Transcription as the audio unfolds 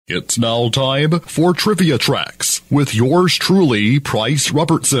It's now time for Trivia Tracks with yours truly, Price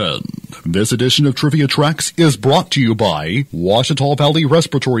Robertson. This edition of Trivia Tracks is brought to you by Washita Valley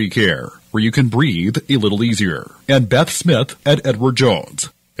Respiratory Care, where you can breathe a little easier, and Beth Smith at Edward Jones.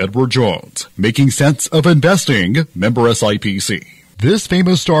 Edward Jones, making sense of investing, member SIPC. This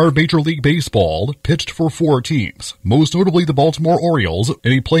famous star of Major League Baseball pitched for 4 teams, most notably the Baltimore Orioles,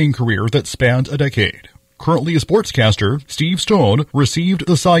 in a playing career that spanned a decade. Currently a sportscaster, Steve Stone received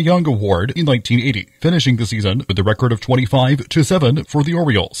the Cy Young Award in 1980, finishing the season with a record of 25-7 for the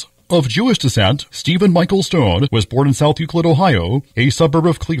Orioles. Of Jewish descent, Stephen Michael Stone was born in South Euclid, Ohio, a suburb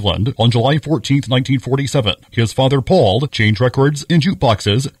of Cleveland, on July 14, 1947. His father, Paul, changed records in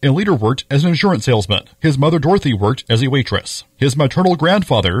jukeboxes and later worked as an insurance salesman. His mother, Dorothy, worked as a waitress. His maternal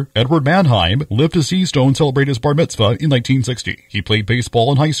grandfather, Edward Mannheim, lived to see Stone celebrate his bar mitzvah in 1960. He played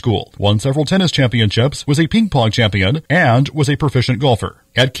baseball in high school, won several tennis championships, was a ping pong champion, and was a proficient golfer.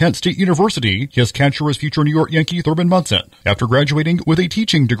 At Kent State University, his catcher was future New York Yankee Thurman Munson. After graduating with a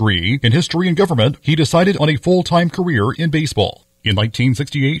teaching degree in history and government, he decided on a full-time career in baseball. In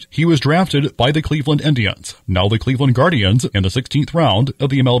 1968, he was drafted by the Cleveland Indians, now the Cleveland Guardians, in the 16th round of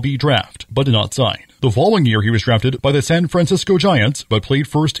the MLB draft, but did not sign. The following year, he was drafted by the San Francisco Giants, but played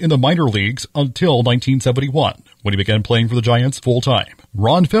first in the minor leagues until 1971, when he began playing for the Giants full-time.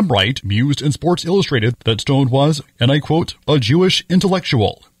 Ron Fembright mused in Sports Illustrated that Stone was, and I quote, a Jewish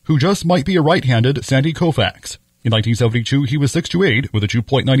intellectual who just might be a right-handed Sandy Koufax. In 1972, he was 6'8" with a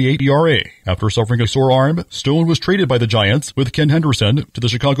 2.98 ERA. After suffering a sore arm, Stone was traded by the Giants with Ken Henderson to the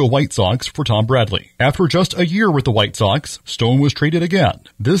Chicago White Sox for Tom Bradley. After just a year with the White Sox, Stone was traded again,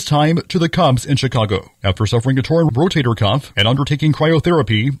 this time to the Cubs in Chicago. After suffering a torn rotator cuff and undertaking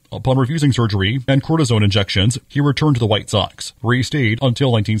cryotherapy upon refusing surgery and cortisone injections, he returned to the White Sox, where he stayed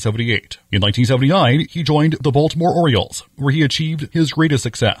until 1978. In 1979, he joined the Baltimore Orioles, where he achieved his greatest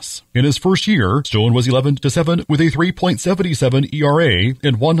success. In his first year, Stone was 11-7 with a 3.77 ERA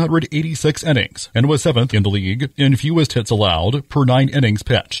in 186 innings, and was 7th in the league in fewest hits allowed per 9 innings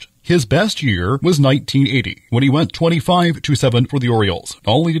pitched. His best year was 1980, when he went 25-7 for the Orioles.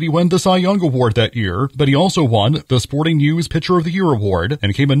 Not only did he win the Cy Young Award that year, but he also won the Sporting News Pitcher of the Year Award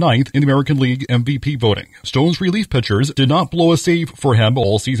and came in 9th in the American League MVP voting. Stone's relief pitchers did not blow a save for him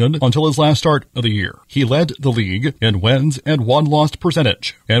all season until his last start of the year. He led the league in wins and won-loss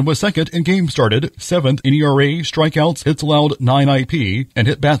percentage, and was 2nd in games started, 7th in ERA, strikeouts, hits allowed, 9 IP, and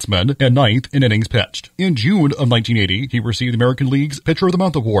hit batsmen, and 9th in innings pitched. In June of 1980, he received the American League's Pitcher of the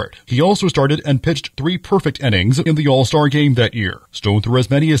Month Award. He also started and pitched 3 perfect innings in the All-Star game that year. Stone threw as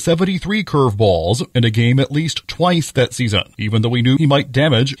many as 73 curveballs in a game at least twice that season, even though he knew he might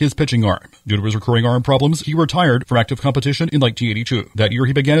damage his pitching arm. Due to his recurring arm problems, he retired from active competition in 1982. That year,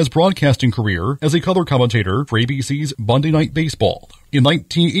 he began his broadcasting career as a color commentator for ABC's Monday Night Baseball. In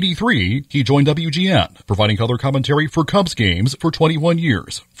 1983, he joined WGN, providing color commentary for Cubs games for 21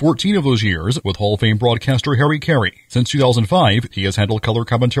 years, 14 of those years with Hall of Fame broadcaster Harry Carey. Since 2005, he has handled color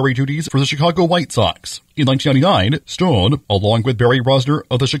commentary duties for the Chicago White Sox. In 1999, Stone, along with Barry Rosner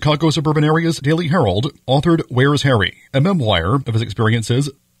of the Chicago Suburban Area's Daily Herald, authored Where's Harry?, a memoir of his experiences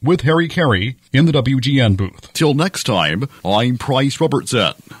with Harry Carey in the WGN booth. Till next time, I'm Price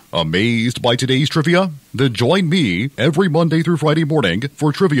Robertson. Amazed by today's trivia? Then join me every Monday through Friday morning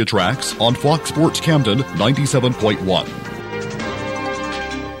for Trivia Tracks on Fox Sports Camden 97.1.